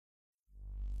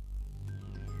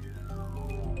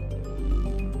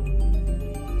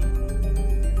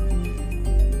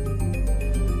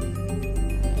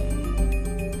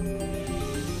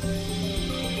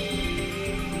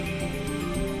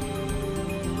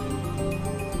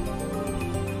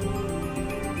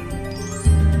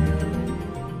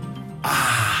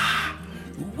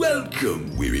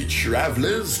Welcome, weary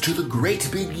travelers, to the great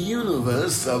big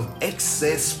universe of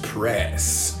Excess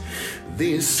Press.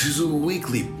 This is a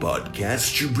weekly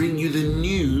podcast to bring you the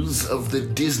news of the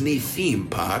Disney theme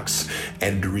parks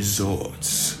and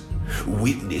resorts.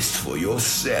 Witness for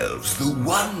yourselves the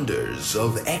wonders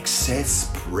of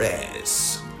Excess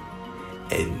Press.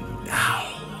 And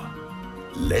now,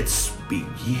 let's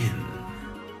begin.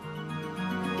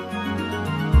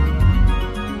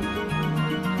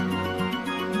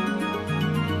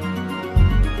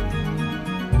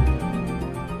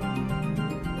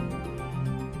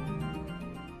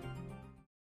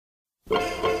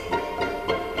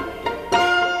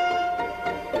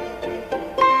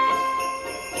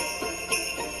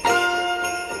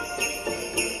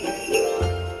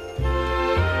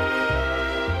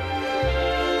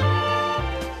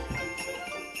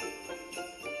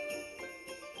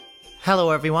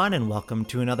 Hello everyone and welcome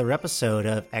to another episode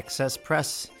of Excess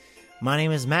Press. My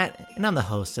name is Matt and I'm the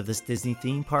host of this Disney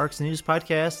Theme Parks News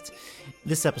Podcast.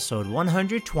 This episode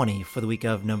 120 for the week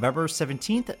of November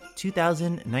 17th,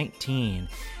 2019.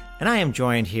 And I am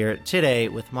joined here today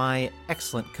with my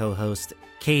excellent co-host,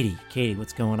 Katie. Katie,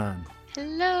 what's going on?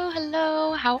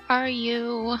 Hello, how are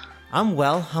you? I'm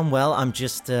well. I'm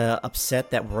just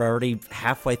upset that we're already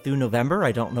halfway through November.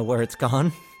 I don't know where it's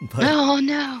gone. But... Oh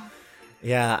no.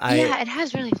 Yeah, it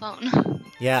has really flown.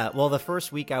 Yeah, well, the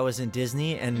first week I was in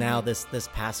Disney, and now this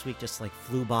past week just like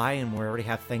flew by, and we already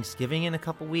have Thanksgiving in a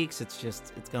couple weeks. It's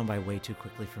gone by way too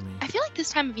quickly for me. I feel like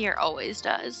this time of year always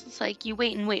does. It's like you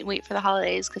wait and wait for the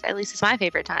holidays, because at least it's my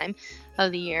favorite time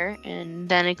of the year, and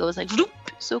then it goes like whoop,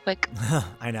 so quick.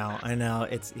 I know.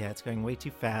 It's going way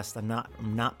too fast. I'm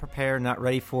not prepared, not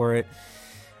ready for it.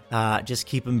 Just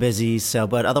keep them busy. So,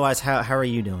 but otherwise, how are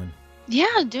you doing?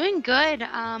 Yeah, doing good.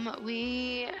 House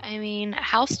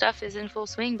stuff is in full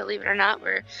swing, believe it or not.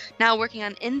 We're now working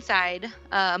on inside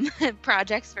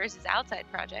projects versus outside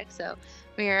projects. So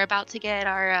we are about to get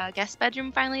our guest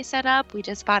bedroom finally set up. We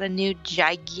just bought a new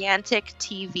gigantic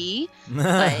TV,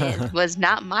 but it was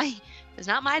not my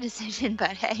decision.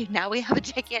 But hey, now we have a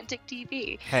gigantic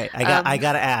TV. Hey, I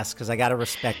gotta ask because I gotta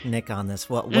respect Nick on this.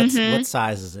 What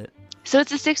size is it? So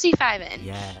it's a 65 inch.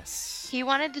 Yes. He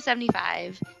wanted the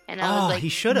 75, and I was like, he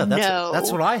should have. No.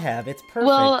 That's what I have. It's perfect.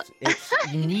 Well,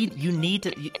 you need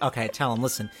to. Okay, tell him.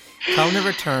 Listen, tell him to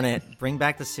return it. Bring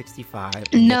back the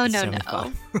 65. No.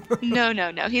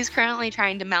 No. He's currently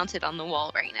trying to mount it on the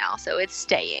wall right now, so it's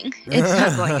staying. It's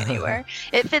not going anywhere.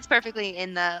 It fits perfectly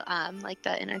in the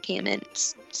the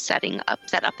entertainment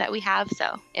setup that we have,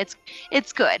 so it's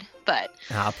good. But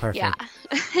perfect. Yeah,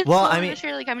 it's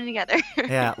surely coming together.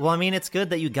 Yeah, well, it's good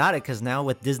that you got it because now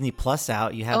with Disney Plus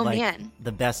out, you have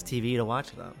the best TV to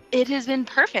watch it on. It has been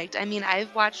perfect.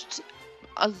 I've watched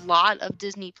a lot of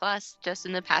Disney Plus just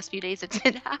in the past few days it's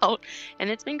been out,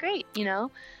 and it's been great. Yeah.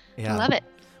 I love it.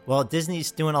 Well,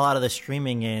 Disney's doing a lot of the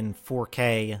streaming in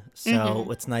 4K, so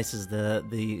what's nice is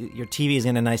your TV is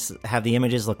going to have the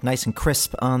images look nice and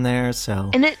crisp on there. So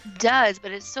and it does,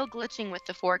 but it's still glitching with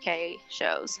the 4K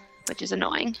shows, which is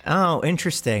annoying. Oh,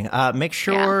 interesting. Make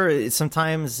sure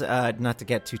sometimes, not to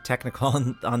get too technical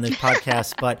on this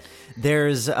podcast, but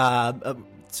there's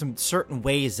some certain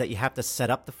ways that you have to set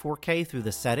up the 4K through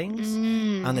the settings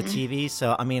on the TV.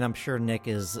 So, I'm sure Nick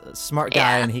is a smart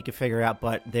guy and he could figure out,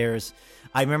 but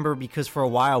I remember because for a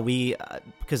while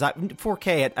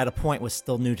 4K at a point was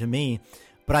still new to me,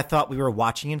 but I thought we were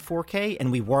watching in 4K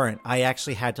and we weren't. I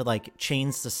actually had to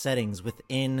change the settings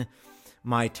within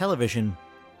my television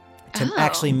to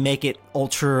actually make it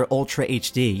ultra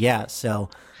HD. Yeah. So,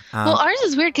 well, ours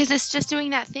is weird because it's just doing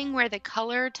that thing where the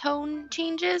color tone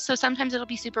changes. So sometimes it'll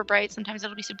be super bright, sometimes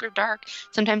it'll be super dark,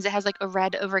 sometimes it has a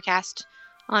red overcast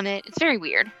on it. It's very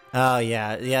weird. Oh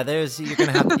yeah. You're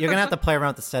gonna have to play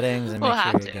around with the settings and make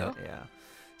sure you go. Yeah.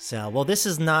 So, well, this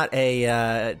is not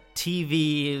a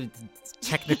TV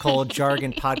technical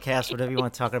jargon podcast, whatever you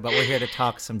want to talk about. We're here to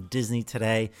talk some Disney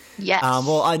today. Yes.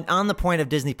 Well, on the point of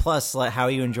Disney Plus, how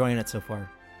are you enjoying it so far?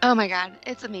 Oh my God,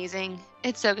 it's amazing.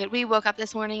 It's so good. We woke up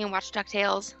this morning and watched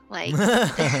DuckTales.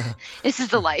 This is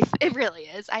the life. It really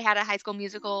is. I had a High School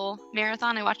Musical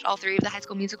marathon. I watched all 3 of the High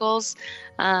School Musicals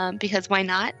because why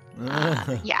not?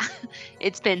 Yeah,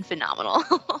 it's been phenomenal.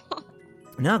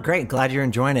 No, great. Glad you're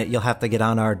enjoying it. You'll have to get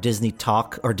on our Disney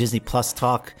Talk or Disney Plus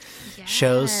Talk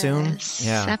shows soon.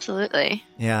 Yeah, absolutely.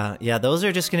 Yeah. Those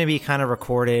are just going to be kind of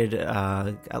recorded.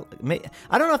 I don't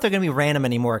know if they're going to be random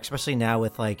anymore, especially now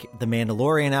with The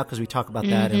Mandalorian out, because we talk about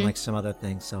that and some other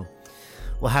things. So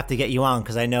we'll have to get you on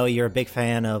because I know you're a big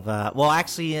fan of. I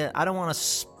don't want to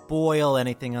spoil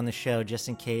anything on the show just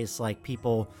in case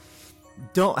people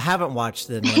haven't watched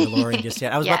The Mandalorian just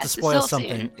yet. I was about to spoil something.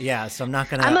 Soon. Yeah, so I'm not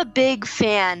gonna. I'm a big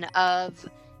fan of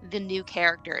the new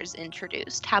characters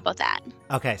introduced. How about that?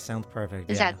 Okay, sounds perfect.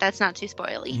 That's not too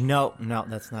spoily? No,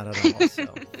 that's not at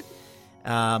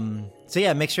all. So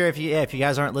yeah, make sure if you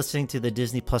guys aren't listening to the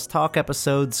Disney Plus Talk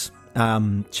episodes,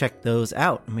 check those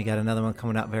out. And we got another one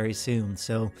coming out very soon.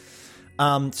 So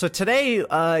today,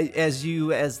 as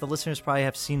the listeners probably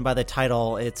have seen by the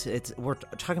title, we're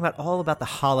talking about all about the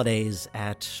holidays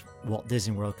at Walt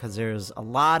Disney World, because there's a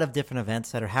lot of different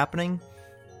events that are happening.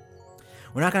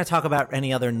 We're not going to talk about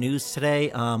any other news today.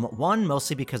 One,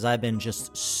 mostly because I've been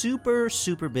just super,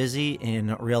 super busy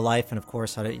in real life. And of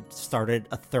course, I started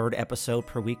a 3rd episode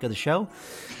per week of the show.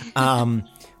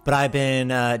 But I've been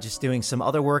just doing some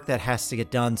other work that has to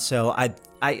get done. So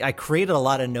I created a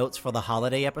lot of notes for the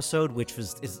holiday episode, which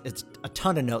it's a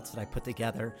ton of notes that I put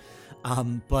together.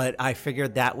 But I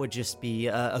figured that would just be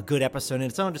a good episode in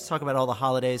its own, just talk about all the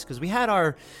holidays, because we had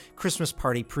our Christmas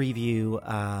party preview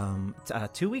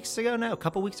 2 weeks ago now, a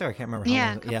couple weeks ago, I can't remember how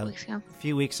long. A couple weeks ago. A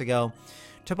few weeks ago.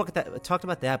 Talked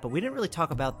about that, but we didn't really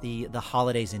talk about the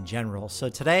holidays in general. So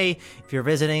today, if you're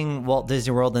visiting Walt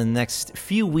Disney World in the next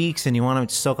few weeks and you want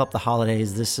to soak up the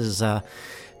holidays, this is kind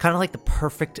of like the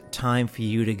perfect time for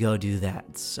you to go do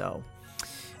that. So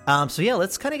yeah,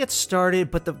 let's kind of get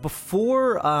started. But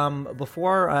before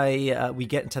we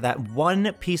get into that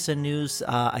one piece of news,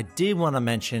 I did want to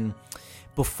mention,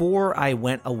 before I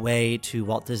went away to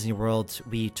Walt Disney World,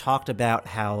 we talked about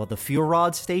how the fuel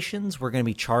rod stations were going to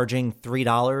be charging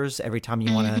 $3 every time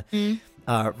you want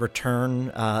to return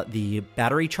the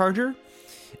battery charger.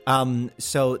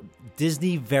 So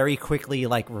Disney very quickly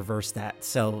reversed that.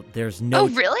 So there's no. Oh,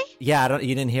 really? Yeah,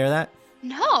 you didn't hear that?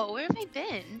 No, where have I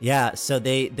been? Yeah, so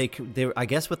they I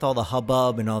guess with all the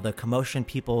hubbub and all the commotion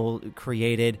people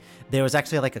created, there was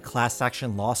actually a class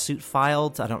action lawsuit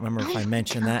filed. I don't remember if I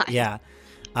mentioned that. Yeah,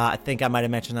 I think I might have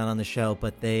mentioned that on the show,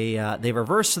 but they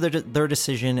reversed their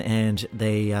decision, and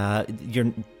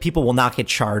your people will not get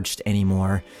charged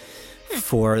anymore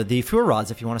for the fuel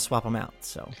rods if you want to swap them out.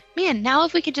 So man, now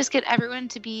if we could just get everyone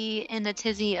to be in a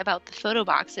tizzy about the photo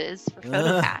boxes for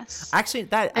PhotoPass. Actually,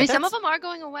 some of them are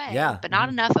going away, yeah, but not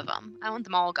enough of them. I want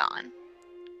them all gone.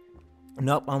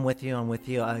 Nope, I'm with you.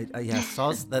 I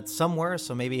saw that somewhere,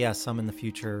 so maybe some in the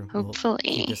future hopefully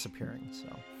will keep disappearing. So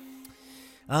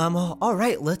all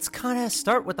right, let's kind of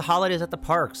start with the holidays at the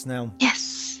parks now.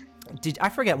 Yes. I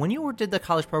forget when you did the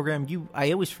college program?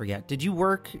 I always forget. Did you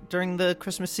work during the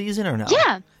Christmas season or no?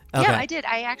 Yeah, okay. Yeah, I did.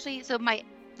 So my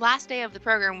last day of the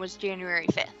program was January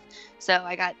 5th. So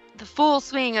I got the full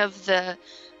swing of the,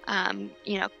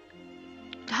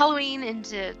 Halloween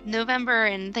into November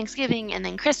and Thanksgiving and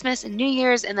then Christmas and New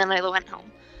Year's, and then I went home.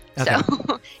 Okay.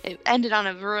 So it ended on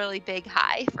a really big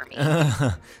high for me.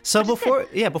 So before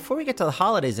we get to the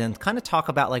holidays, and kind of talk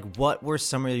about what were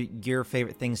some of your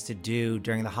favorite things to do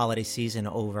during the holiday season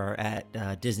over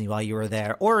at Disney while you were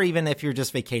there, or even if you're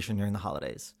just vacation during the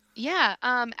holidays. Yeah,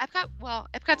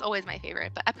 Epcot's always my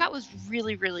favorite, but Epcot was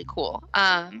really, really cool.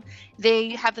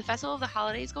 They have the Festival of the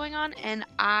Holidays going on, and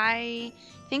I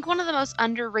think one of the most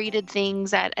underrated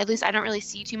things that at least I don't really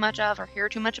see too much of or hear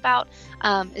too much about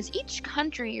is each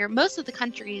country, or most of the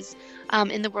countries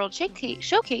in the World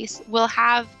Showcase will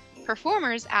have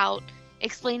performers out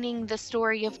explaining the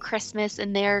story of Christmas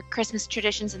and their Christmas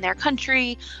traditions in their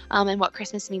country, and what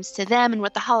Christmas means to them, and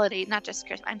what the holiday, not just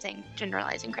Christmas, I'm saying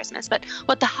generalizing Christmas, but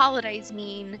what the holidays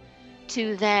mean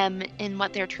to them and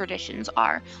what their traditions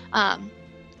are.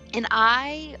 And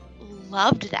I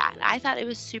loved that. I thought it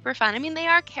was super fun. I mean, they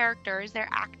are characters, they're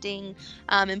acting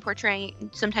and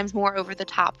portraying sometimes more over the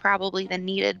top probably than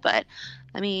needed, but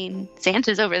I mean,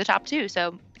 Santa's over the top too,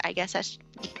 so I guess that's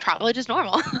probably just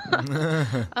normal.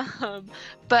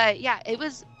 But yeah, it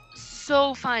was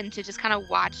so fun to just kind of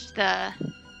watch the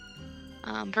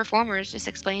performers just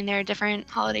explain their different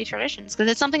holiday traditions,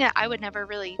 because it's something that I would never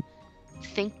really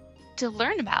think to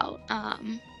learn about.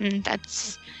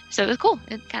 So it was cool.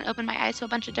 It kind of opened my eyes to a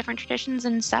bunch of different traditions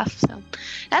and stuff. So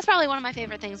that's probably one of my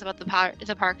favorite things about the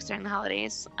parks during the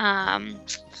holidays.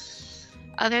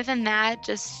 Other than that,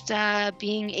 just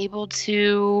being able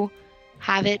to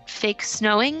have it fake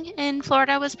snowing in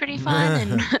Florida was pretty fun,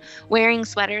 and wearing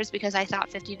sweaters because I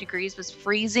thought 50 degrees was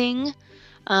freezing.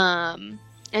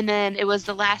 And then it was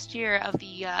the last year of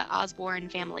the Osborne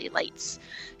family lights.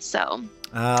 So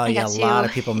a lot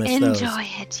of people miss those. Enjoy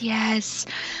it, yes.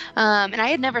 And I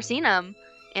had never seen them.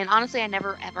 And honestly, I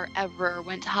never, ever, ever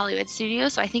went to Hollywood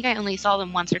Studios. So I think I only saw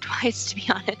them once or twice, to be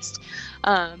honest.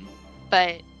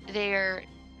 But they're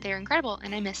incredible,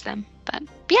 and I miss them. But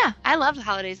yeah, I love the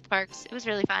holidays at the parks. It was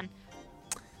really fun.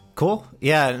 Cool.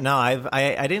 Yeah, no,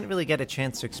 I didn't really get a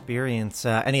chance to experience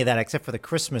any of that except for the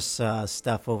Christmas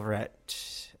stuff over at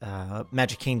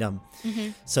Magic Kingdom. Mm-hmm.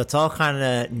 So it's all kind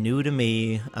of new to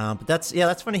me. But that's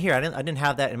fun to hear. I didn't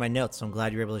have that in my notes, so I'm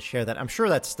glad you were able to share that. I'm sure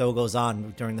that still goes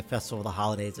on during the Festival of the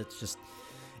Holidays. It's just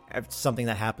something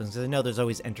that happens. I know there's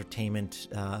always entertainment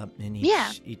in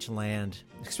each land,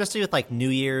 especially with like New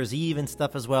Year's Eve and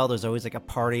stuff as well. There's always like a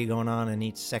party going on in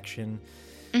each section.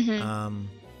 Mm-hmm.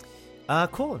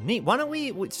 Cool, neat. Why don't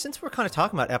we, since we're kind of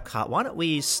talking about Epcot, why don't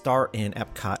we start in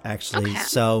Epcot actually? Okay.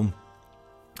 So,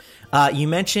 you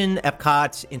mentioned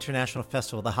Epcot International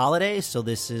Festival of the Holidays. So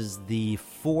this is the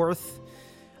fourth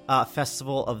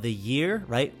festival of the year,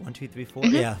 right? 1, 2, 3, 4.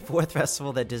 Mm-hmm. Yeah, fourth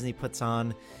festival that Disney puts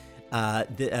on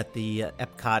at the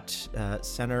Epcot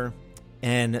Center.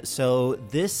 And so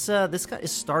this guy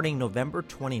is starting November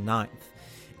 29th.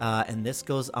 And this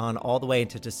goes on all the way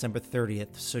into December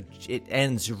 30th. So it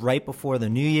ends right before the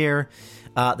new year.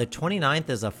 The 29th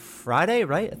is a Friday,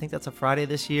 right? I think that's a Friday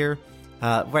this year.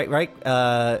 Right.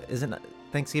 Isn't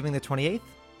Thanksgiving the 28th?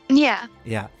 Yeah.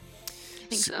 Yeah. I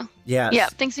think so. Yeah. Yeah,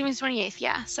 Thanksgiving's 28th,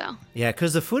 yeah, so. Yeah,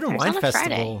 because the Food and Wine Starts on a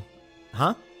Festival...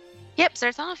 Huh? Yep,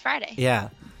 starts on a Friday. Yeah.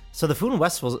 So the Food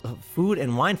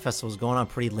and Wine Festival is going on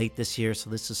pretty late this year, so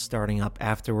this is starting up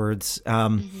afterwards.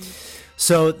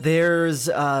 So there's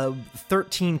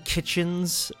 13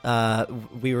 kitchens.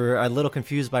 We were a little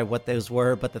confused by what those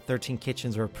were, but the 13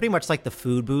 kitchens were pretty much like the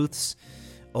food booths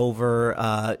over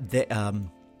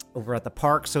over at the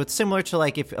park. So it's similar to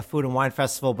like if a Food and Wine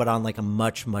Festival, but on like a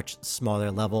much, much smaller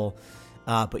level.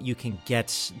 But you can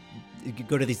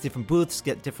go to these different booths,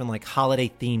 get different like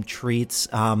holiday themed treats.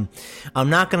 I'm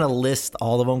not going to list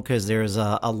all of them because there's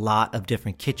a lot of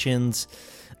different kitchens.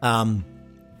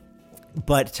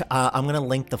 But I'm going to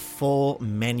link the full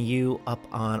menu up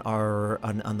on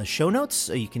on the show notes,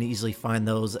 so you can easily find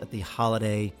those at the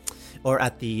holiday or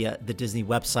at the Disney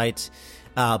website.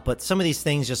 But some of these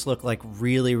things just look like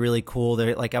really, really cool.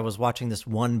 They're like, I was watching this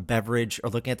one beverage or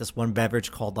looking at this one beverage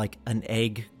called like an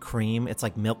egg cream. It's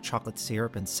like milk chocolate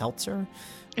syrup and seltzer,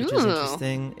 which is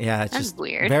interesting. Yeah, it's just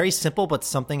weird. Very simple, but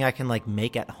something I can like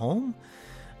make at home.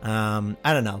 I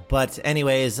don't know, but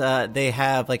anyways, they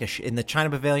have like in the China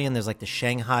Pavilion, there's like the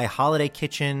Shanghai Holiday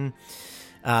Kitchen.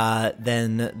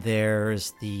 Then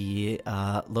there's the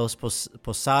Los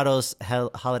Posados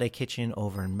Holiday Kitchen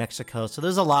over in Mexico. So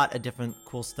there's a lot of different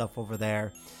cool stuff over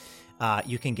there.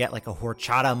 You can get like a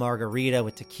horchata margarita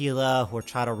with tequila,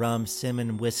 horchata rum,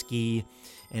 cinnamon whiskey,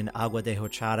 and agua de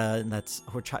horchata. And that's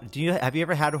horchata. Have you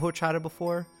ever had a horchata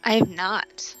before? I have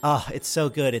not. Oh, it's so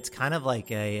good. It's kind of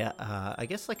like I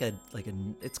guess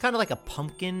it's kind of like a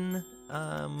pumpkin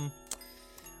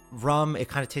rum. It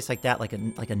kind of tastes like that, like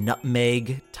a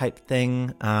nutmeg type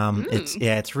thing.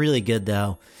 It's really good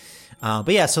though. But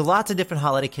yeah, so lots of different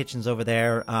holiday kitchens over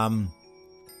there.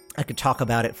 I could talk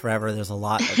about it forever. There's a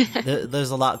lot.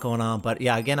 There's a lot going on. But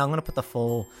yeah, again, I'm gonna put the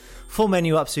full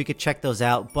menu up so you could check those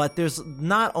out. But there's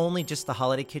not only just the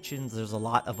holiday kitchens. There's a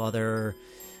lot of other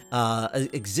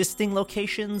existing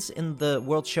locations in the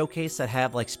World Showcase that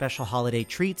have like special holiday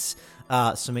treats.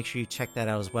 So make sure you check that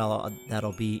out as well.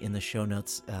 That'll be in the show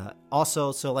notes.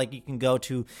 Also, so like you can go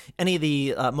to any of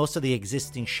the most of the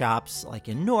existing shops like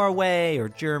in Norway or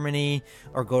Germany,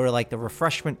 or go to like the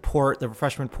refreshment port. The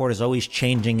refreshment port is always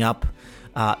changing up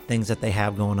things that they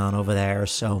have going on over there.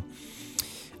 So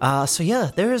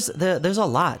yeah, there's a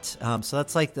lot. So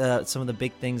that's like some of the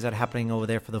big things that are happening over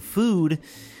there for the food.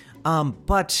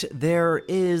 But there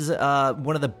is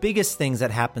one of the biggest things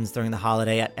that happens during the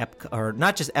holiday at Epcot, or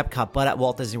not just Epcot, but at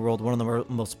Walt Disney World. One of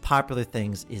the most popular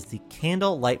things is the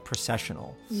Candlelight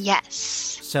Processional. Yes.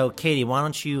 So, Katie, why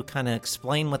don't you kind of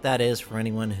explain what that is for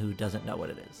anyone who doesn't know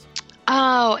what it is?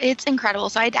 Oh, it's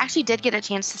incredible. So I actually did get a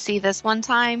chance to see this one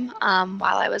time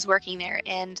while I was working there.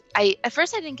 And at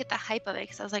first I didn't get the hype of it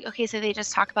because I was like, okay, so they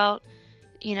just talk about,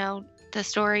 the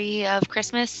story of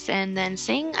Christmas and then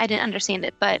sing. I didn't understand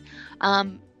it, but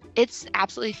it's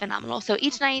absolutely phenomenal. So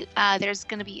each night there's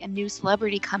going to be a new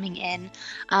celebrity coming in,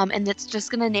 and it's just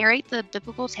going to narrate the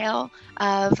biblical tale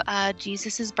of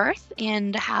Jesus's birth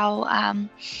and how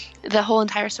the whole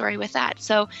entire story with that.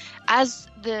 So as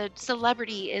the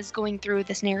celebrity is going through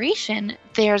this narration,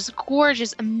 there's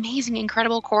gorgeous, amazing,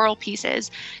 incredible choral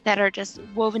pieces that are just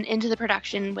woven into the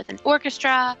production with an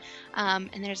orchestra, and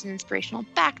there's an inspirational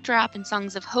backdrop and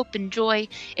songs of hope and joy.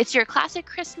 It's your classic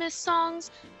Christmas songs,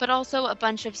 but also a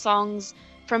bunch of songs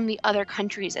from the other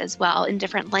countries as well in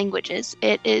different languages.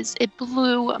 It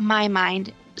blew my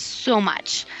mind so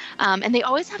much. And they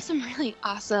always have some really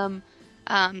awesome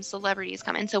celebrities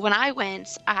come in. So when I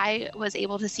went, I was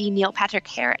able to see Neil Patrick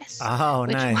Harris, Oh,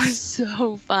 which nice. was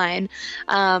so fun.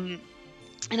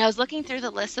 And I was looking through the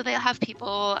list, so they have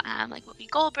people like Whoopi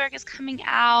Goldberg is coming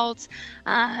out,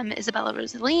 Isabella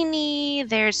Rossellini,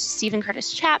 there's Stephen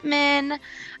Curtis Chapman,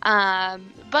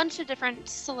 bunch of different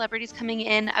celebrities coming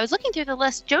in. I was looking through the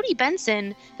list. Jodie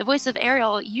Benson, the voice of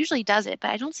Ariel, usually does it,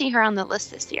 but I don't see her on the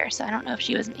list this year, so I don't know if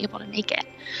she wasn't able to make it.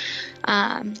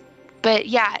 But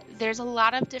yeah, there's a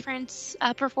lot of different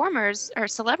performers or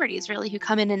celebrities really who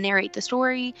come in and narrate the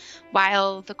story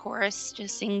while the chorus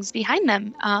just sings behind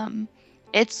them.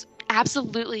 It's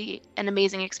absolutely an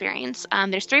amazing experience.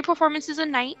 There's 3 performances a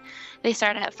night. They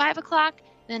start at 5 o'clock,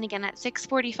 then again at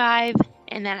 6:45,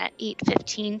 and then at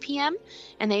 8:15 p.m.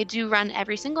 And they do run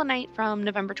every single night from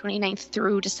November 29th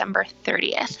through December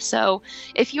 30th. So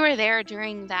if you are there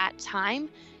during that time,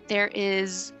 there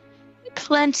is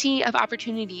plenty of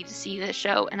opportunity to see this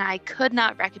show, and I could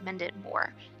not recommend it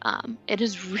more. It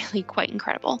is really quite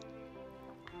incredible.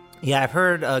 Yeah, I've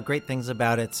heard great things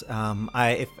about it.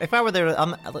 If I were there,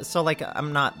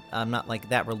 I'm not like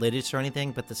that religious or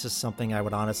anything, but this is something I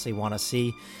would honestly want to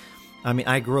see. I mean,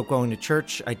 I grew up going to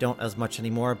church. I don't as much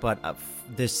anymore, but I've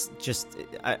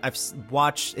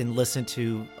watched and listened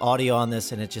to audio on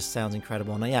this, and it just sounds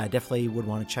incredible. And yeah, I definitely would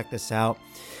want to check this out.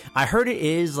 I heard it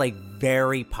is like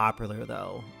very popular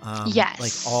though. Yes,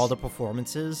 like all the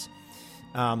performances.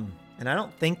 And I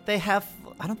don't think they have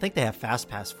Fast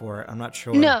Pass for it. I'm not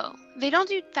sure. No, they don't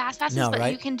do Fast Passes, but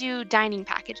right? You can do dining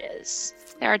packages.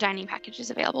 There are dining packages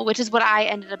available, which is what I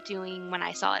ended up doing when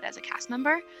I saw it as a cast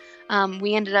member.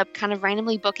 We ended up kind of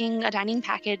randomly booking a dining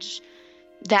package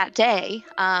that day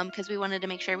because we wanted to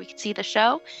make sure we could see the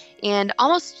show. And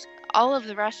almost all of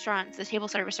the restaurants, the table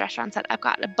service restaurants at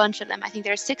Epcot, a bunch of them. I think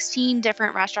there's 16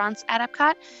 different restaurants at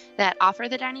Epcot that offer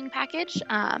the dining package.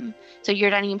 So your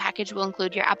dining package will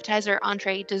include your appetizer,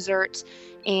 entree, dessert,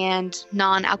 and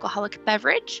non-alcoholic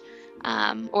beverage,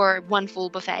 or one full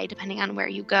buffet, depending on where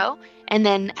you go. And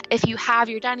then if you have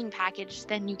your dining package,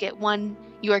 then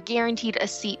you are guaranteed a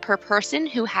seat per person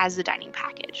who has the dining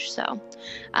package. So,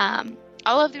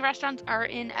 all of the restaurants are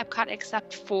in Epcot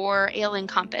except for Ale and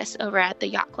Compass over at the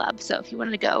Yacht Club. So if you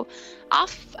wanted to go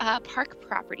off park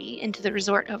property into the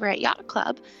resort over at Yacht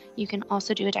Club, you can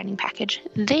also do a dining package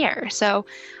there. So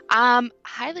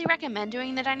highly recommend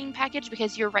doing the dining package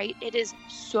because you're right, it is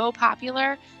so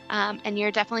popular, and you're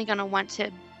definitely going to want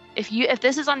to, if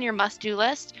this is on your must-do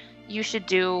list, you should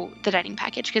do the dining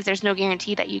package because there's no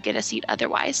guarantee that you get a seat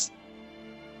otherwise.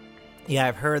 Yeah,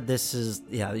 I've heard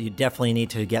you definitely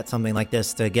need to get something like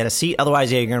this to get a seat.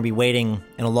 Otherwise, you're going to be waiting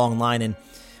in a long line. And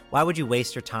why would you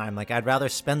waste your time? Like, I'd rather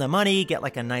spend the money, get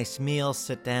like a nice meal,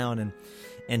 sit down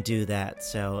and do that.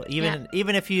 So even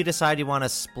if you decide you want to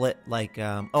split, like,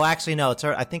 actually, no,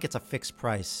 I think it's a fixed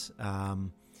price.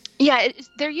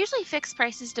 They're usually fixed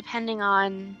prices depending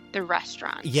on the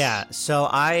restaurant. Yeah, so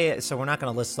we're not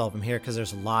going to list all of them here because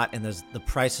there's a lot, and the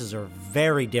prices are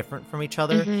very different from each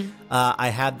other. Mm-hmm. I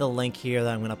have the link here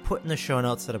that I'm going to put in the show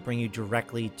notes that'll bring you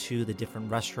directly to the different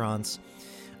restaurants.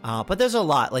 But there's a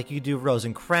lot. Like, you do Rose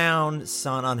and Crown,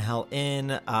 San Angel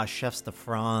Inn, Chefs de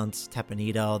France,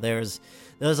 Tepanito. There's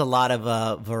a lot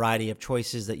of variety of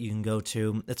choices that you can go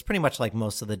to. It's pretty much like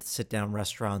most of the sit-down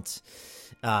restaurants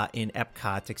in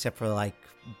Epcot, except for like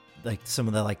some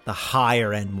of the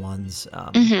higher end ones.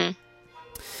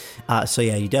 So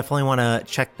yeah, you definitely want to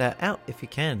check that out if you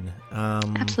can.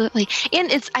 Absolutely.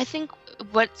 And I think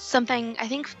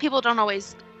people don't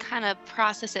always kind of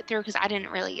process it through, because I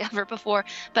didn't really ever before,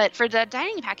 but for the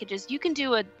dining packages, you can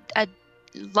do a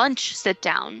lunch sit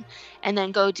down and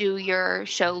then go do your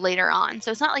show later on.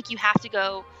 So it's not like you have to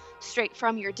go straight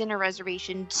from your dinner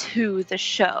reservation to the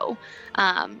show.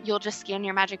 You'll just scan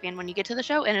your Magic Band when you get to the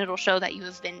show, and it'll show that you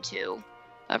have been to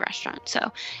a restaurant.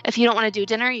 So if you don't want to do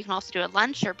dinner, you can also do a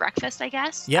lunch or breakfast, I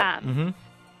guess. Yeah.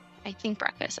 I think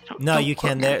breakfast. You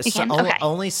can. There's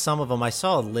only some of them. I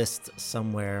saw a list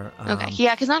somewhere. Okay.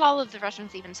 Yeah, because not all of the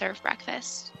restaurants even serve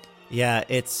breakfast. Yeah,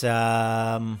 it's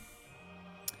the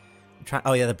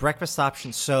breakfast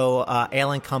option. So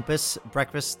Ale and Compass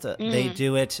breakfast, they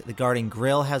do it. The Garden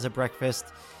Grill has a breakfast,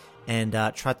 and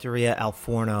Trattoria Al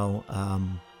Forno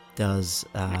does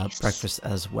breakfast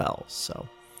as well. So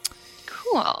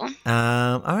cool.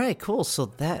 All right, cool. So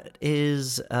that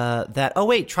is that. Oh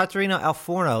wait, Trattoria Al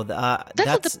Forno.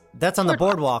 That's on the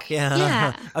boardwalk.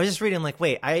 Yeah. I was just reading like,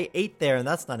 wait, I ate there, and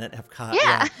that's not in Epcot.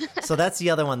 Yeah. So that's the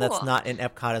other one that's not in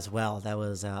Epcot as well. That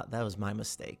was my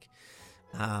mistake.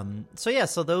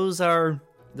 So those are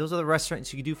the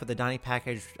restaurants you can do for the dining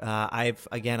package. I've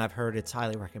heard it's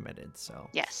highly recommended. So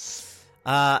yes.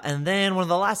 And then one of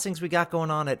the last things we got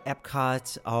going on at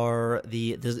Epcot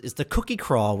is the cookie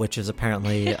crawl, which is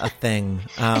apparently a thing.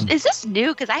 Is this new?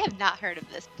 Because I have not heard of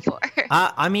this before.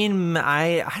 I mean,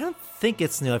 I don't think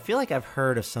it's new. I feel like I've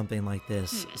heard of something like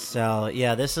this. So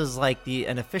yeah, this is like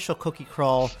an official cookie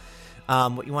crawl.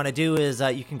 What you want to do is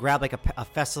you can grab like a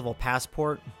festival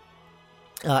passport,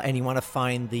 and you want to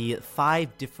find the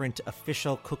 5 different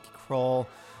official cookie crawl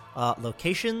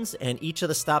locations, and each of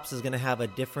the stops is going to have a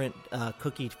different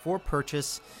cookie for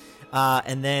purchase.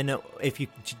 And then if you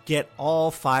get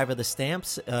all 5 of the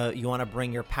stamps, you want to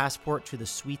bring your passport to the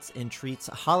Sweets and Treats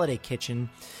Holiday Kitchen,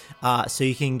 so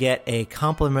you can get a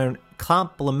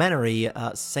complimentary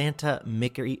Santa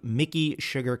Mickey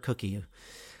sugar cookie.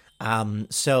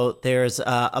 So there's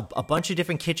a bunch of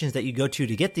different kitchens that you go to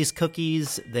get these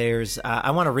cookies. There's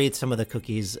I want to read some of the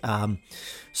cookies.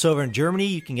 So over in Germany,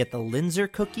 you can get the Linzer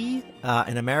cookie.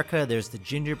 In America, there's the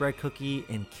gingerbread cookie.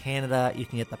 In Canada, you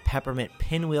can get the peppermint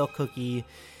pinwheel cookie.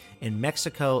 In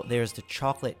Mexico, there's the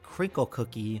chocolate crinkle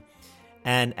cookie.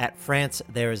 And at France,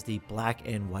 there's the black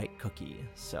and white cookie.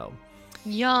 So,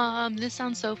 Yum, this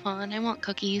sounds so fun. I want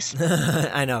cookies.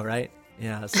 I know, right?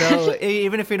 Yeah, so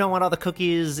even if you don't want all the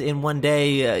cookies in one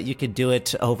day, you could do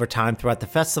it over time throughout the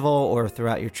festival or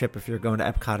throughout your trip if you're going to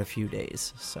Epcot a few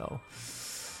days. So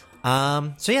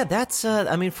yeah, that's,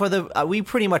 I mean, we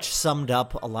pretty much summed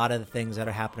up a lot of the things that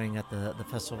are happening at the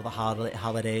Festival of the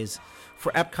Holidays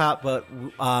for Epcot. But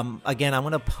again, I'm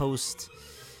going to post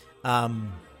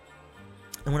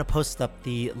up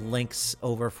the links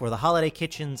over for the holiday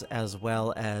kitchens as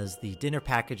well as the dinner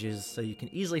packages, so you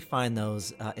can easily find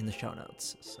those in the show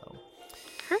notes. So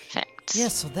perfect. Yeah,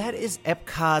 so that is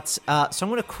Epcot. So I'm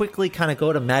going to quickly kind of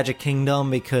go to Magic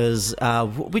Kingdom because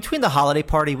between the holiday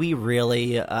party, we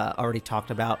really already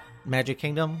talked about Magic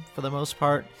Kingdom for the most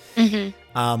part.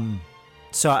 Mm-hmm.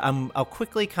 So I'll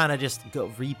quickly kind of just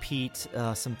repeat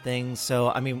some things.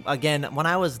 So I mean, again, when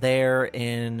I was there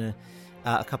in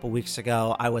a couple weeks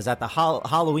ago, I was at the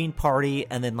Halloween party,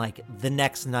 and then like the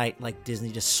next night, like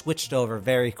Disney just switched over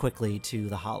very quickly to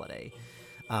the holiday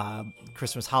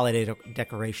Christmas holiday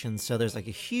decorations. So there's like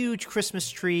a huge Christmas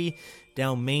tree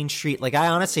down Main Street. Like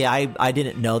I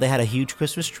didn't know they had a huge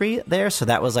Christmas tree there, so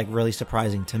that was like really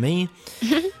surprising to me.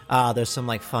 There's some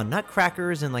like fun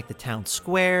nutcrackers in like the town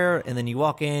square, and then you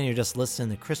walk in, you're just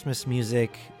listening to Christmas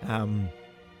music.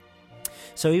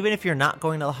 So even if you're not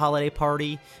going to the holiday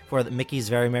party for the Mickey's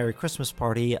Very Merry Christmas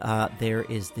Party, there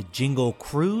is the Jingle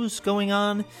Cruise going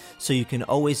on. So you can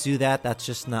always do that. That's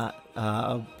just not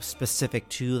specific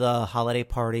to the holiday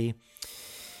party.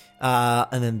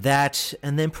 And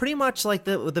then pretty much like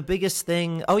the biggest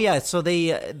thing. Oh yeah, so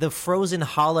the Frozen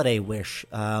Holiday Wish.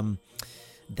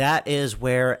 That is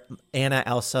where Anna,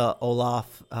 Elsa,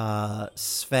 Olaf,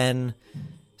 Sven.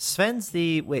 Sven's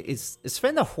is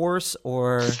Sven the horse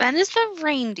or Sven is the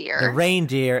reindeer? The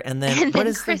reindeer, and then and what then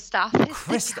is Kristoff?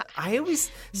 Kristoff. I always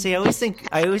think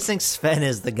Sven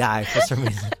is the guy for some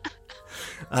reason.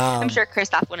 I'm sure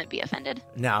Kristoff wouldn't be offended.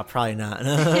 No, probably not.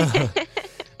 They're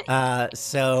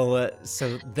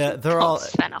all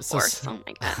Sven a horse. Oh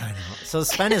my god! I know. So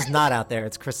Sven is not out there.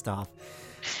 It's Kristoff.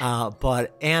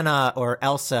 But Anna or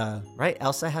Elsa, right?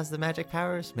 Elsa has the magic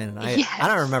powers. Man, I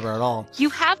don't remember at all.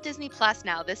 You have Disney Plus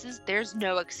now. There's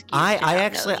no excuse.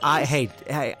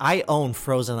 I own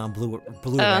Frozen on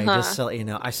Blu-ray. Just so you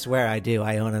know, I swear I do.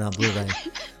 I own it on Blu-ray.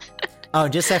 Oh,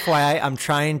 just FYI, I'm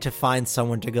trying to find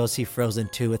someone to go see Frozen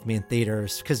 2 with me in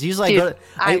theaters because usually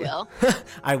I will.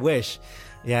 I wish.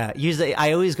 Yeah, usually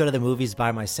I always go to the movies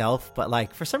by myself, but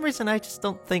like for some reason I just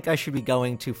don't think I should be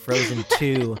going to Frozen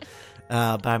 2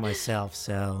 by myself.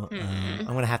 So I'm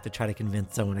gonna have to try to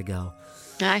convince someone to go.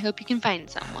 I hope you can find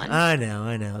someone. I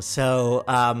know. So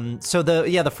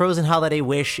the Frozen Holiday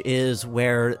Wish is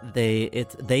where they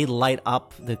light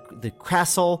up the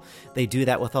castle. They do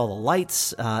that with all the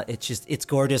lights. It's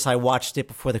gorgeous. I watched it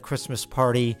before the Christmas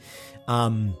party.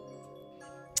 When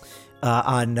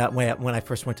I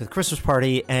first went to the Christmas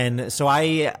party, and so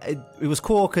it was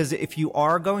cool because if you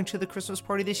are going to the Christmas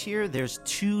party this year, there's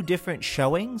 2 different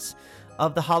showings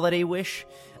of the Holiday Wish.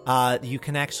 You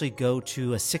can actually go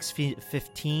to a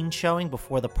 6:15 showing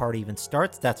before the party even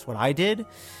starts. That's what I did,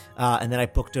 and then I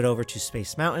booked it over to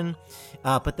Space Mountain.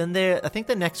 But then I think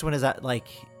the next one is at like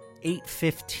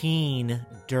 8:15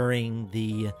 during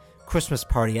the Christmas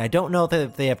party. I don't know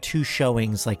if they have 2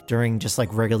 showings like during just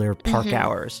like regular park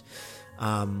hours.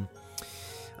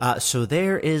 So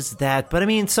there is that. But I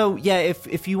mean, so yeah,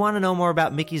 if you want to know more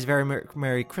about Mickey's Very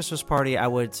Merry Christmas Party, I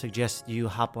would suggest you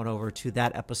hop on over to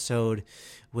that episode,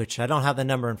 which I don't have the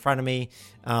number in front of me.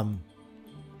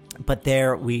 But But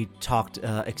there we talked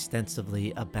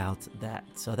extensively about that.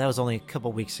 So that was only a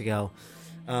couple weeks ago.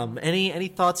 Any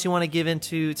thoughts you want to give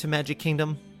into Magic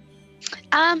Kingdom?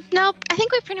 Nope. I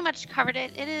think we pretty much covered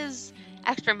it. It is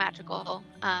extra magical.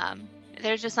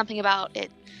 There's just something about it,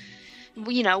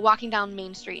 walking down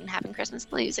Main Street and having Christmas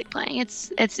music playing.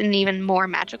 It's an even more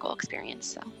magical experience.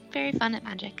 So very fun at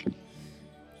Magic.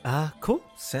 Cool.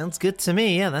 Sounds good to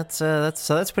me. Yeah, that's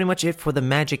pretty much it for the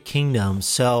Magic Kingdom.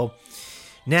 So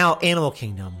now Animal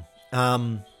Kingdom.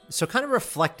 So kind of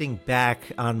reflecting back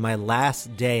on my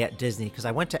last day at Disney, because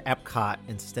I went to Epcot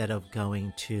instead of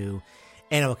going to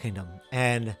Animal Kingdom.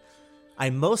 And I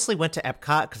mostly went to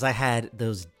Epcot because I had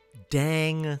those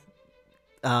dang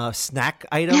snack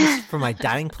items for my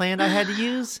dining plan I had to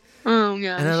use. Oh,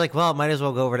 gosh. And I was like, well, might as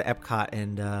well go over to Epcot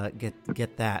and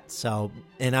get that. So,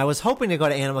 and I was hoping to go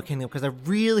to Animal Kingdom because I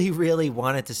really, really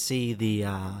wanted to see the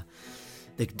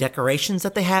decorations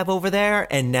that they have over there.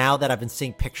 And now that I've been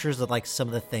seeing pictures of like some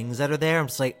of the things that are there, I'm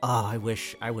just like, oh, I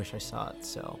wish I saw it.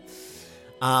 So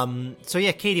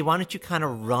yeah, Katie, why don't you kind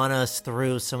of run us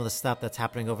through some of the stuff that's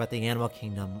happening over at the Animal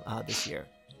Kingdom this year?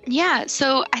 Yeah,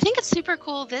 so I think it's super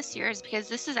cool this year is because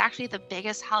this is actually the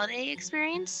biggest holiday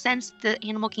experience since the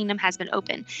Animal Kingdom has been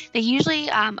open. They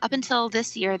usually, up until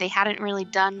this year, they hadn't really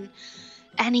done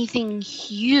anything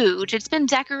huge. It's been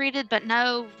decorated, but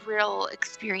no real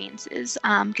experiences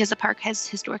because the park has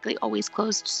historically always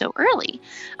closed so early.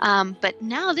 But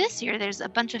now this year, there's a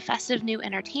bunch of festive new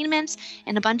entertainments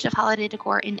and a bunch of holiday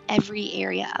decor in every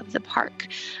area of the park.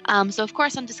 So, of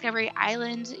course, on Discovery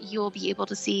Island, you'll be able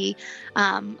to see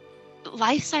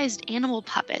life-sized animal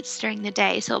puppets during the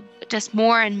day, so just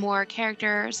more and more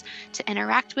characters to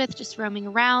interact with just roaming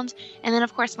around. And then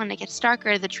of course when it gets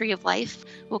darker, the Tree of Life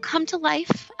will come to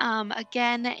life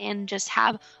again and just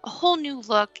have a whole new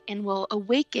look and will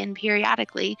awaken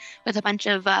periodically with a bunch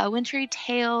of wintry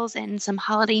tales and some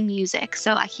holiday music.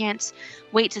 So I can't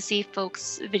wait to see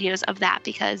folks' videos of that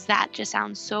because that just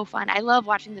sounds so fun. I love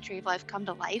watching the Tree of Life come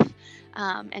to life.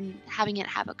 And having it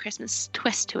have a Christmas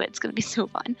twist to it. It's going to be so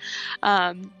fun.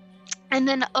 And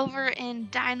then over in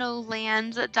Dino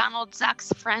Land, Donald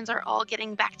Duck's friends are all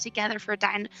getting back together for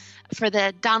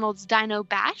the Donald's Dino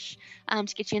Bash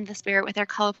to get you in the spirit with their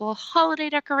colorful holiday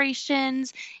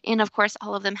decorations. And of course,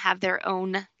 all of them have their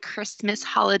own Christmas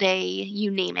holiday, you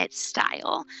name it,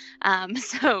 style.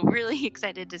 So really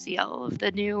excited to see all of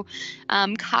the new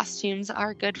costumes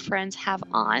our good friends have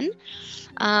on.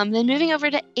 Then moving over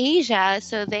to Asia,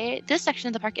 so this section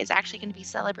of the park is actually going to be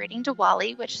celebrating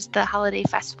Diwali, which is the holiday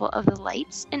festival of the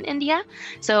lights in India.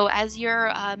 So as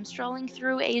you're strolling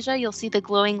through Asia, you'll see the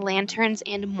glowing lanterns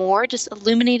and more just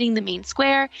illuminating the main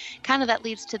square. Kind of that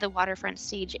leads to the waterfront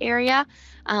stage area,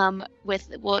 which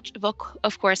will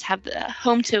of course have the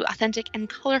home to authentic and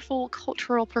colorful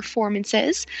cultural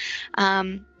performances.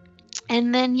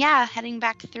 And then, heading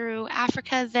back through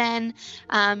Africa, then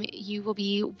you will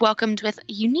be welcomed with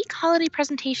unique holiday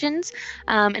presentations,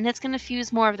 and it's going to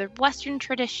fuse more of the Western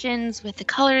traditions with the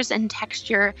colors and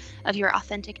texture of your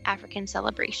authentic African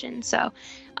celebration. So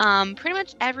pretty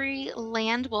much every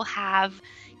land will have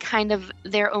kind of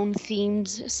their own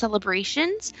themed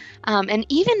celebrations. And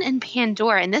even in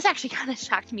Pandora, and this actually kind of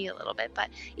shocked me a little bit, but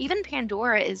even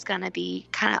Pandora is going to be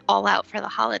kind of all out for the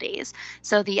holidays.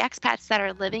 So the expats that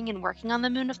are living and working on the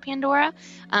moon of Pandora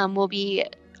will be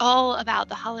all about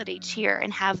the holiday cheer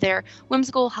and have their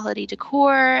whimsical holiday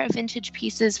decor, vintage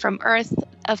pieces from Earth,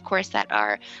 of course, that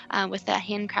are with the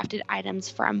handcrafted items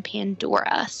from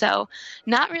Pandora. So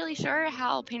not really sure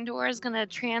how Pandora is going to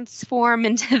transform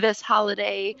into this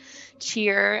holiday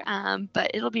cheer,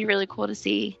 but it'll be really cool to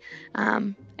see.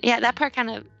 That part kind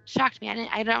of shocked me.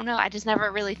 I don't know. I just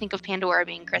never really think of Pandora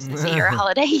being Christmassy or a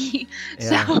holiday.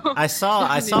 Yeah. So I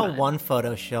saw one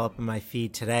photo show up in my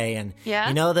feed today, and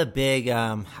you know the big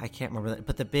I can't remember,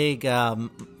 but the big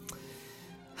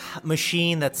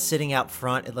machine that's sitting out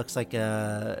front. It looks like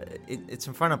it's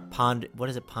in front of Pondu. What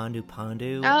is it?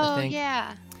 Pondu. Oh, I think.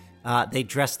 yeah. They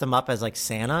dressed them up as like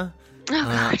Santa. Oh,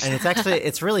 gosh. And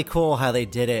it's really cool how they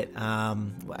did it. I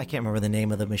can't remember the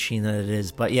name of the machine that it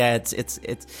is, but yeah,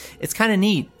 it's kind of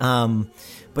neat.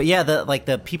 But yeah,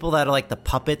 the people that are like the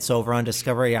puppets over on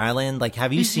Discovery Island, like,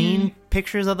 have you seen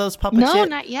pictures of those puppets No, yet?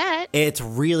 not yet. It's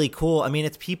really cool. I mean,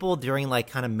 it's people doing like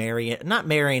kind of not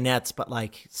marionettes, but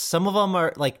like some of them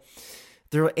are like,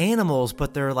 they're animals,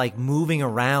 but they're like moving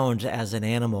around as an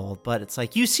animal. But it's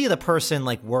like you see the person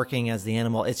like working as the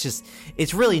animal. It's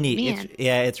really neat.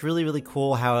 It's really, really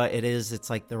cool how it is. It's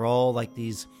like they're all like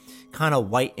these kind of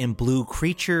white and blue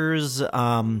creatures. It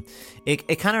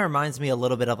kind of reminds me a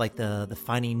little bit of like the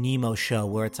Finding Nemo show,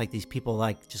 where it's like these people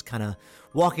like just kind of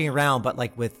walking around, but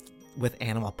like with with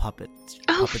animal puppets.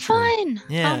 Oh, puppetry. fun!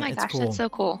 Yeah, oh my gosh, cool. that's so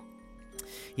cool.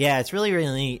 Yeah, it's really,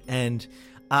 really neat. And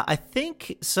I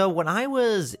think so. When I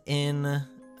was in,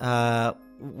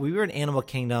 we were in Animal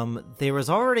Kingdom. There was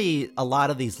already a lot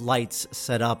of these lights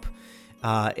set up.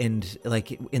 In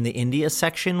the India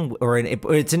section, or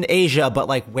it's in Asia, but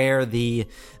like where the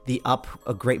Up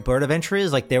a Great Bird Adventure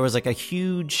is, like there was like a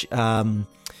huge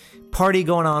party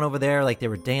going on over there, like they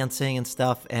were dancing and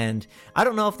stuff. And I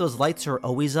don't know if those lights are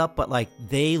always up, but like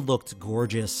they looked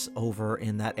gorgeous over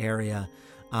in that area.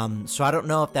 So I don't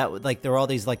know if that would, like, there were all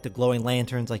these like the glowing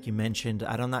lanterns, like you mentioned.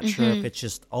 I'm not sure if it's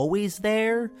just always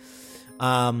there,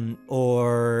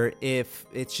 or if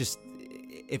it's just.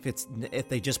 If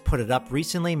they just put it up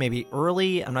recently, maybe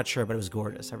early, I'm not sure, but it was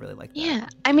gorgeous. I really liked that. Yeah,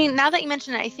 I mean, now that you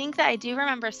mention it, I think that I do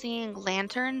remember seeing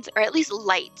lanterns, or at least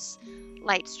lights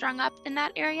strung up in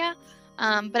that area.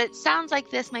 But it sounds like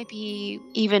this might be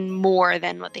even more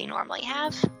than what they normally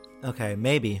have. Okay,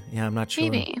 maybe. Yeah, I'm not sure.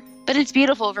 Maybe, but it's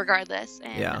beautiful regardless.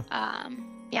 And,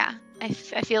 yeah. I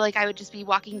feel like I would just be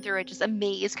walking through it, just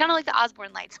amazed, kind of like the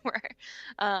Osborne lights were,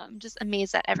 just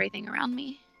amazed at everything around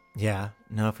me. Yeah,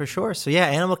 no, for sure. So yeah,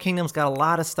 Animal Kingdom's got a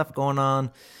lot of stuff going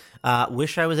on.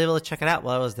 Wish I was able to check it out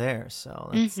while I was there. So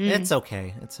it's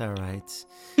okay. It's all right.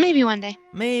 Maybe one day.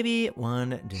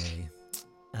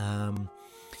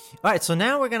 All right, so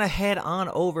now we're going to head on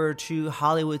over to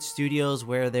Hollywood Studios,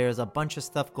 where there's a bunch of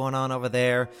stuff going on over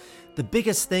there. The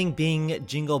biggest thing being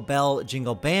Jingle Bell,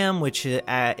 Jingle Bam, which is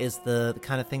the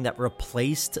kind of thing that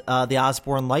replaced the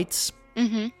Osborne lights.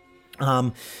 Mm-hmm.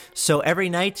 So every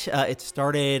night, it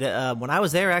started when I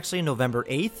was there, actually November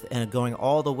 8th, and going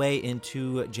all the way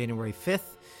into January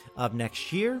 5th of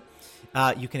next year.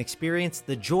 You can experience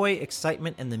the joy,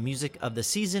 excitement, and the music of the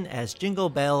season as Jingle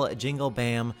Bell, Jingle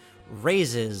Bam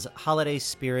raises holiday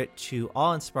spirit to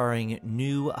awe-inspiring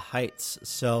new heights.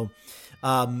 So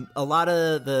a lot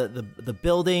of the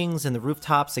buildings and the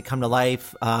rooftops, they come to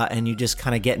life, and you just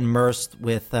kind of get immersed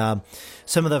with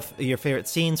some of your favorite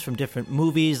scenes from different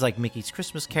movies, like Mickey's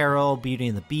Christmas Carol, Beauty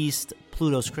and the Beast,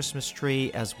 Pluto's Christmas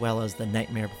Tree, as well as The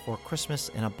Nightmare Before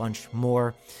Christmas, and a bunch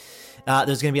more.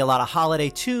 There's going to be a lot of holiday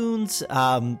tunes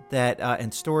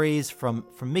and stories from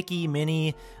Mickey,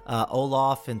 Minnie,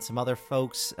 Olaf, and some other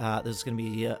folks. There's going to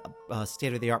be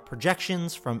state-of-the-art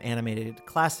projections from animated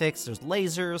classics. There's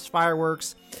lasers,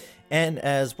 fireworks, and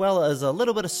as well as a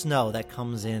little bit of snow that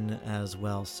comes in as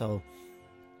well. So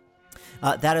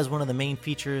that is one of the main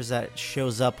features that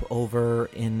shows up over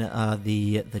in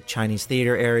the Chinese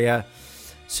theater area.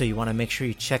 So you want to make sure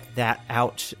you check that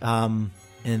out.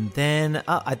 And then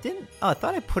I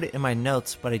thought I put it in my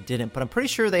notes, but I didn't. But I'm pretty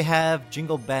sure they have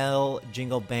Jingle Bell,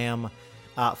 Jingle Bam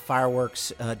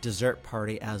fireworks dessert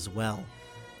party as well.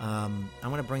 I'm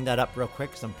going to bring that up real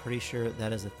quick because I'm pretty sure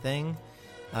that is a thing.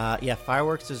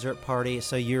 Fireworks dessert party.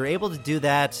 So you're able to do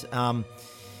that.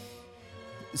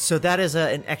 So that is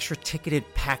an extra ticketed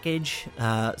package.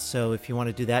 So if you want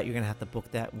to do that, you're going to have to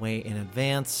book that way in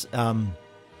advance.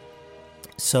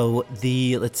 So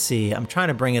let's see, I'm trying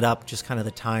to bring it up, just kind of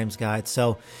the times guide.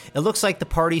 So it looks like the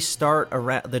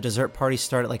dessert parties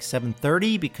start at like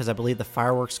 7:30, because I believe the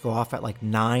fireworks go off at like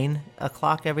 9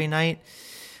 o'clock every night.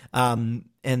 And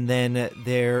then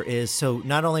there is, so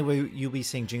not only will you be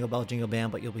seeing Jingle Bell, Jingle Bam,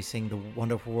 but you'll be seeing the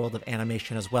Wonderful World of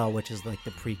Animation as well, which is like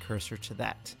the precursor to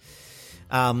that.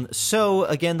 So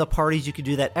again, the parties, you can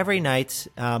do that every night.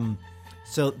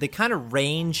 So they kind of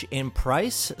range in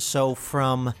price. So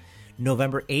from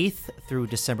November 8th through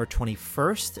December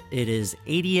 21st, it is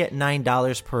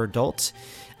 $89 per adult,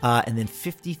 and then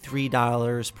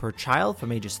 $53 per child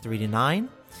from ages 3 to 9.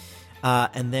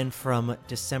 And then from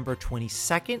December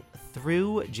 22nd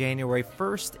through January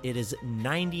 1st, it is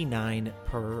 $99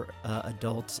 per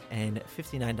adult and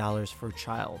 $59 for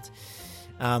child.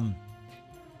 And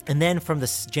then from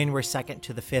the January 2nd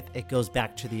to the 5th, it goes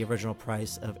back to the original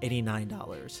price of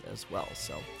 $89 as well.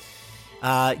 So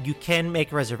you can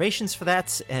make reservations for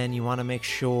that, and you want to make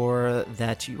sure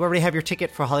that you already have your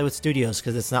ticket for Hollywood Studios,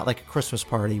 because it's not like a Christmas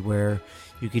party where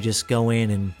you could just go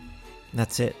in and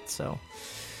that's it. So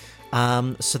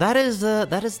that is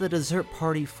the dessert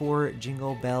party for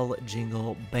Jingle Bell,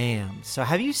 Jingle Bam. So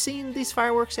have you seen these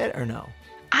fireworks yet, or no?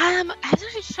 I was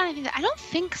actually just trying to think. I don't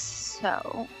think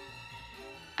so.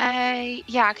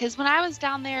 Because when I was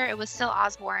down there, it was still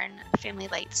Osborne Family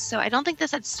Lights, so I don't think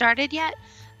this had started yet.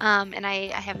 And I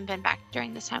haven't been back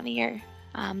during this time of the year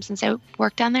since I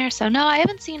worked down there. So, no, I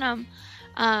haven't seen them.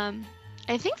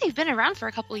 I think they've been around for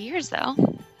a couple of years, though.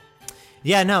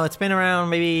 Yeah, no, it's been around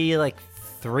maybe like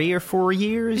 3 or 4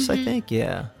 years, I think.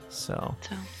 Yeah, so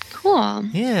cool.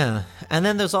 Yeah, and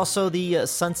then there's also the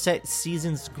Sunset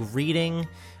Seasons Greeting.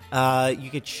 You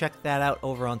could check that out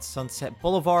over on Sunset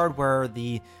Boulevard, where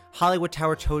the Hollywood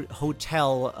Tower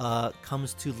Hotel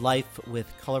comes to life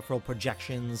with colorful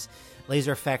projections,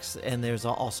 laser effects, and there's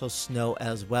also snow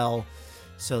as well.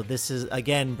 So this is,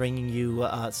 again, bringing you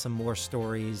some more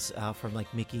stories from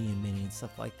like Mickey and Minnie and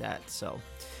stuff like that. So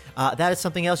that is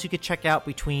something else you could check out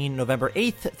between November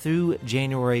 8th through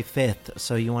January 5th.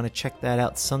 So you want to check that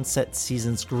out. Sunset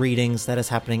Seasons Greetings. That is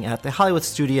happening at the Hollywood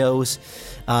Studios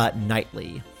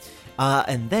nightly.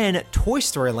 And then Toy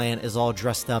Story Land is all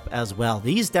dressed up as well.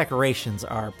 These decorations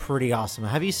are pretty awesome.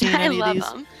 Have you seen any of these? I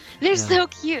love them. They're so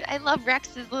cute. I love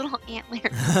Rex's little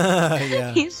antlers.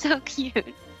 Yeah. He's so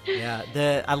cute.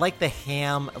 Yeah, I like the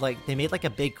ham. Like they made like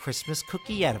a big Christmas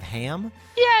cookie out of ham.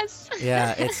 Yes.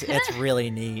 Yeah, it's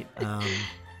really neat.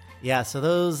 Yeah, so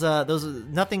those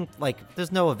nothing like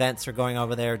there's no events are going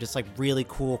over there. Just like really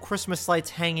cool Christmas lights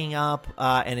hanging up,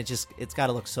 and it's got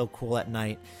to look so cool at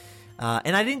night.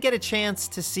 And I didn't get a chance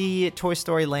to see Toy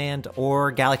Story Land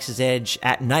or Galaxy's Edge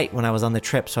at night when I was on the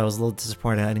trip, so I was a little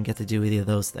disappointed I didn't get to do either of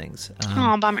those things.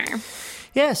 Bummer.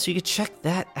 Yeah, so you could check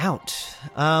that out.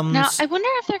 Now, I wonder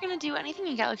if they're going to do anything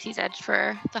in Galaxy's Edge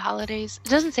for the holidays. It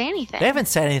doesn't say anything. They haven't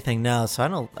said anything, no,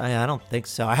 so I don't think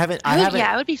so.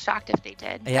 I would be shocked if they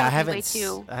did. Yeah, I haven't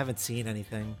seen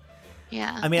anything.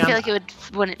 Yeah, I feel like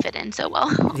wouldn't fit in so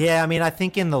well. Yeah, I mean, I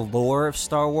think in the lore of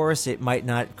Star Wars, it might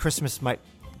not. Christmas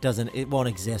won't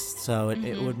exist, so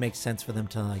it would make sense for them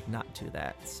to like not do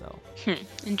that. So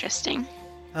interesting.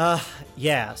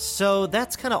 Yeah, so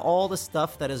that's kind of all the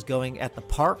stuff that is going at the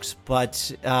parks,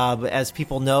 but as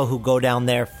people know who go down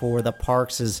there for the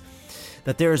parks is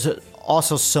that there's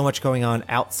also so much going on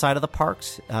outside of the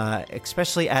parks,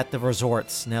 especially at the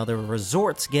resorts. Now the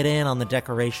resorts get in on the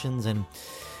decorations, and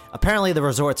apparently the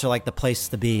resorts are like the place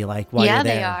to be, like while you're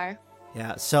there. Yeah, they are.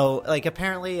 Yeah, so like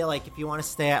apparently like if you want to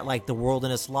stay at like the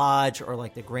Wilderness Lodge or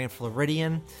like the Grand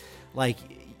Floridian, like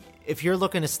if you're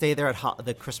looking to stay there at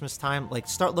the Christmas time, like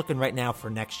start looking right now for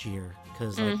next year,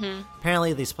 because like,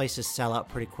 apparently these places sell out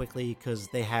pretty quickly because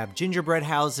they have gingerbread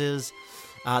houses.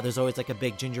 There's always like a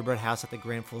big gingerbread house at the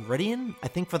Grand Floridian. I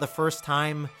think for the first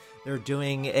time they're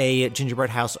doing a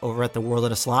gingerbread house over at the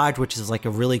Wilderness Lodge, which is like a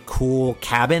really cool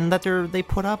cabin that they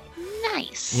put up.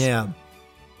 Nice. Yeah.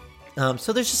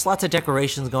 So there's just lots of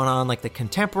decorations going on, like the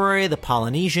Contemporary, the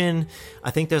Polynesian.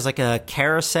 I think there's like a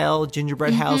carousel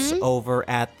gingerbread house over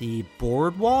at the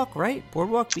Boardwalk, right?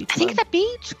 Boardwalk Beach Club? I think the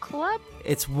Beach Club.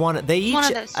 It's one of those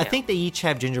two. I think they each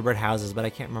have gingerbread houses, but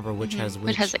I can't remember which has which.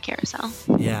 Which has a carousel.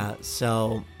 Yeah,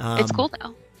 so... it's cool,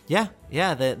 though. Yeah.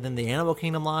 Then the Animal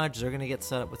Kingdom Lodge, they're going to get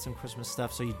set up with some Christmas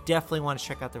stuff, so you definitely want to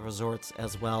check out the resorts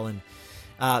as well and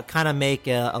kind of make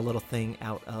a little thing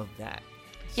out of that.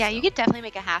 Yeah, you could definitely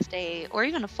make a half day or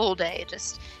even a full day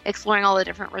just exploring all the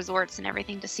different resorts and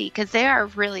everything to see, because they are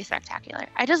really spectacular.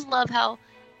 I just love how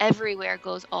everywhere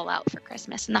goes all out for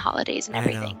Christmas and the holidays and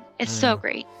everything. It's so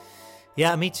great.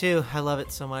 Yeah, me too. I love it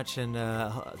so much, and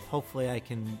hopefully I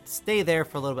can stay there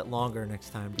for a little bit longer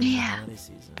next time during the holiday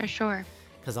season. For sure.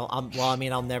 Because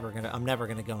I'm never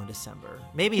gonna go in December.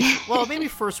 Maybe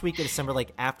first week of December,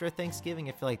 like after Thanksgiving.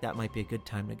 I feel like that might be a good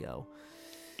time to go.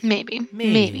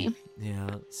 Maybe.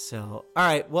 Yeah. So, all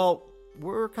right. Well,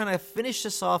 we're kind of finish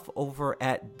this off over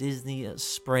at Disney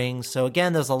Springs. So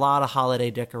again, there's a lot of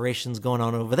holiday decorations going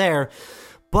on over there,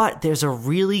 but there's a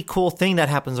really cool thing that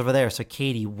happens over there. So,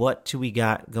 Katie, what do we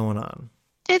got going on?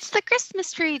 It's the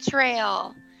Christmas tree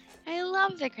trail. I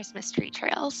love the Christmas tree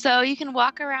trail. So you can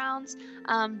walk around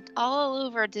all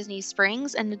over Disney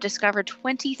Springs and discover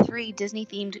 23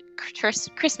 Disney-themed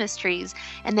Christmas trees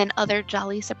and then other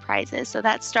jolly surprises. So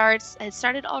it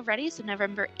started already, so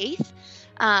November 8th.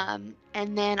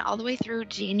 And then all the way through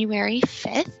January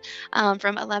 5th,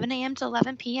 from 11 a.m. to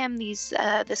 11 p.m.,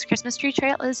 this Christmas tree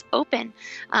trail is open.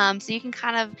 So you can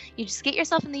you just get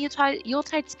yourself in the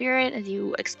Yuletide spirit as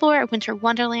you explore a winter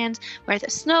wonderland where the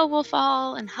snow will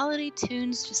fall and holiday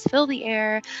tunes just fill the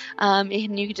air.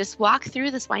 And you can just walk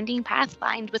through this winding path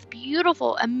lined with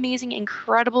beautiful, amazing,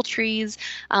 incredible trees,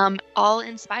 all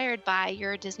inspired by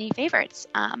your Disney favorites.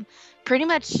 Pretty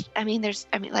much,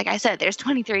 like I said, there's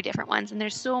 23 different ones, and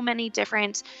there's so many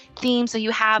different themes. So you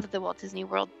have the Walt Disney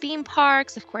World theme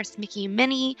parks, of course, Mickey and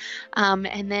Minnie,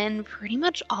 and then pretty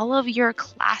much all of your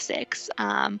classics,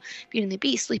 Beauty and the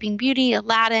Beast, Sleeping Beauty,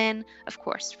 Aladdin, of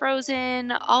course,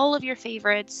 Frozen, all of your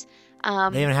favorites.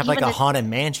 They even have like a Haunted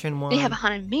Mansion one. They have a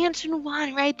Haunted Mansion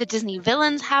one, right? The Disney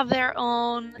villains have their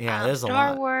own. Yeah, there's Star a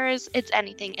lot. Wars, it's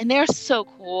anything. And they're so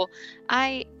cool.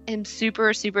 I am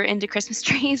super, super into Christmas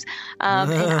trees.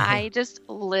 And I just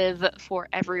live for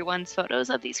everyone's photos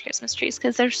of these Christmas trees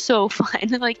because they're so fun.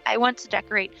 Like, I want to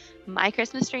decorate my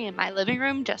Christmas tree in my living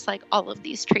room just like all of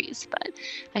these trees, but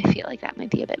I feel like that might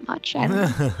be a bit much. I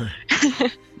don't know.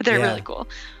 They're really cool.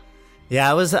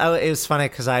 Yeah, it was funny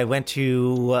because I went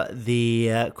to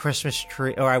the Christmas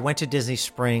tree, or I went to Disney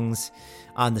Springs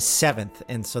on the 7th,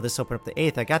 and so this opened up the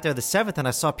 8th. I got there the 7th, and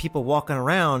I saw people walking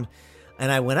around,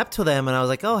 and I went up to them, and I was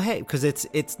like, "Oh, hey," because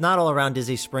it's not all around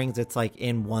Disney Springs. It's like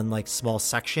in one like small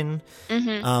section.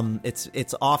 Mm-hmm.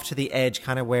 It's off to the edge,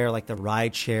 kind of where like the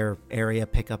rideshare area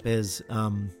pickup is.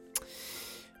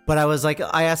 But I was like,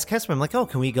 I asked cast member, I'm like, "Oh,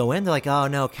 can we go in?" They're like, "Oh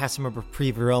no, cast member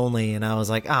preview only." And I was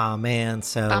like, "Oh man,"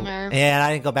 so bummer. And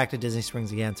I didn't go back to Disney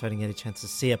Springs again, so I didn't get a chance to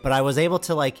see it. But I was able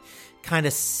to like kind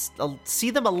of see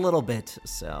them a little bit.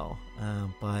 So,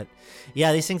 but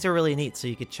yeah, these things are really neat. So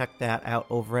you could check that out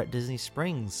over at Disney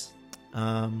Springs.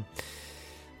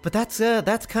 But that's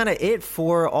kind of it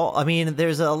for all. I mean,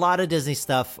 there's a lot of Disney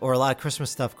stuff or a lot of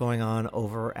Christmas stuff going on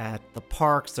over at the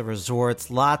parks, the resorts.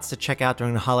 Lots to check out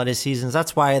during the holiday seasons.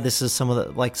 That's why this is some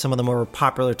of the more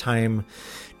popular time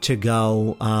to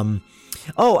go.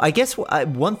 I guess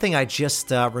one thing I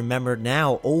just remembered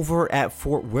now, over at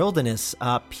Fort Wilderness,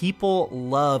 people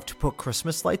love to put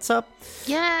Christmas lights up.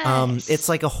 Yes. It's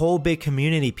like a whole big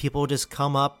community. People just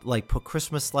come up, like put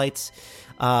Christmas lights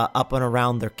up and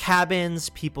around their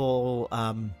cabins. People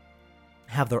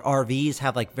have their RVs,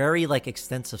 have like very like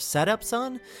extensive setups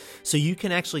on. So you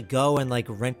can actually go and like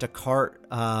rent a cart.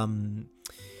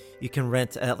 You can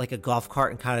rent like a golf cart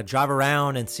and kind of drive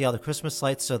around and see all the Christmas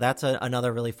lights. So that's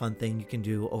another really fun thing you can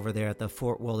do over there at the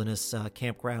Fort Wilderness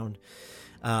campground.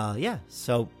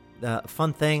 So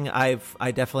fun thing. I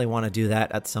definitely want to do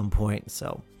that at some point.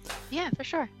 So yeah, for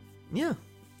sure. Yeah.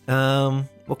 Well,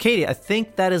 Katie, I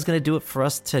think that is going to do it for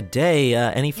us today.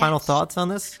 Any final thoughts on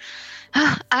this?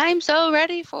 I'm so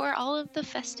ready for all of the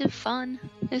festive fun.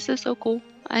 This is so cool.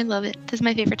 I love it. This is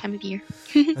my favorite time of year.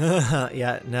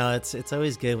 Yeah, no, it's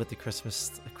always good with the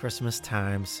Christmas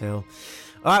time. So,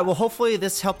 all right. Well, hopefully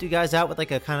this helped you guys out with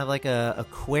like a kind of like a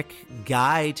quick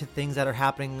guide to things that are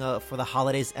happening for the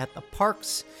holidays at the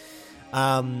parks.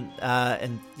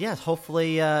 And yeah,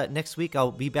 hopefully next week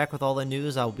I'll be back with all the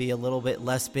news. I'll be a little bit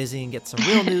less busy and get some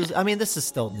real news. I mean, this is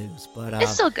still news, but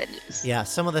it's still good news. Yeah,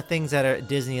 some of the things that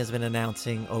Disney has been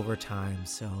announcing over time.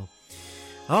 So,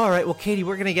 all right, well, Katie,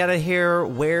 we're gonna get out of here.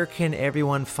 Where can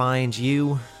everyone find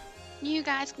you? You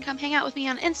guys can come hang out with me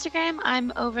on Instagram.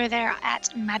 I'm over there at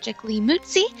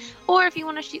magicallymootsy. Or if you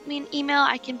want to shoot me an email,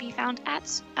 I can be found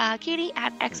at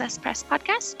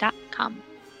katie@accesspresspodcast.com.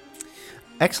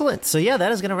 Excellent. So yeah,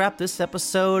 that is going to wrap this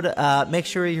episode. Make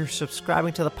sure you're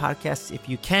subscribing to the podcast if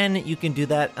you can. You can do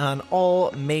that on all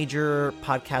major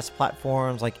podcast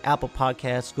platforms like Apple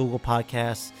Podcasts, Google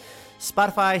Podcasts,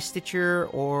 Spotify, Stitcher,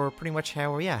 or pretty much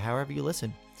however you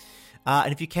listen.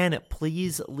 And if you can,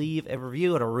 please leave a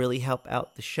review. It'll really help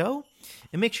out the show.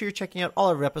 And make sure you're checking out all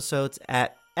our episodes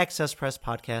at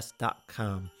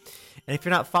accesspresspodcast.com. And if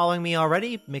you're not following me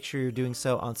already, make sure you're doing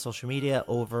so on social media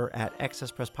over at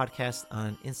Access Press Podcast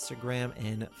on Instagram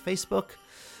and Facebook.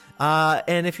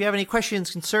 And if you have any questions,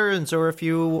 concerns, or if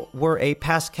you were a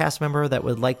past cast member that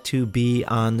would like to be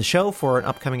on the show for an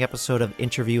upcoming episode of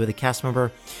Interview with a Cast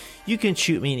Member, you can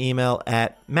shoot me an email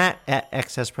at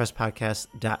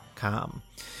matt@accesspresspodcast.com.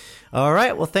 All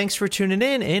right. Well, thanks for tuning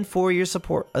in and for your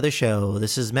support of the show.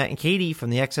 This is Matt and Katie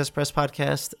from the Access Press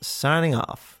Podcast signing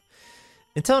off.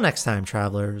 Until next time,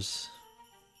 travelers.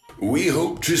 We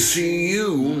hope to see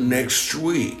you next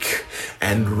week.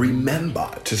 And remember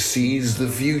to seize the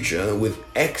future with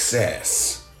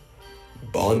excess.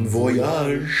 Bon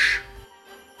voyage.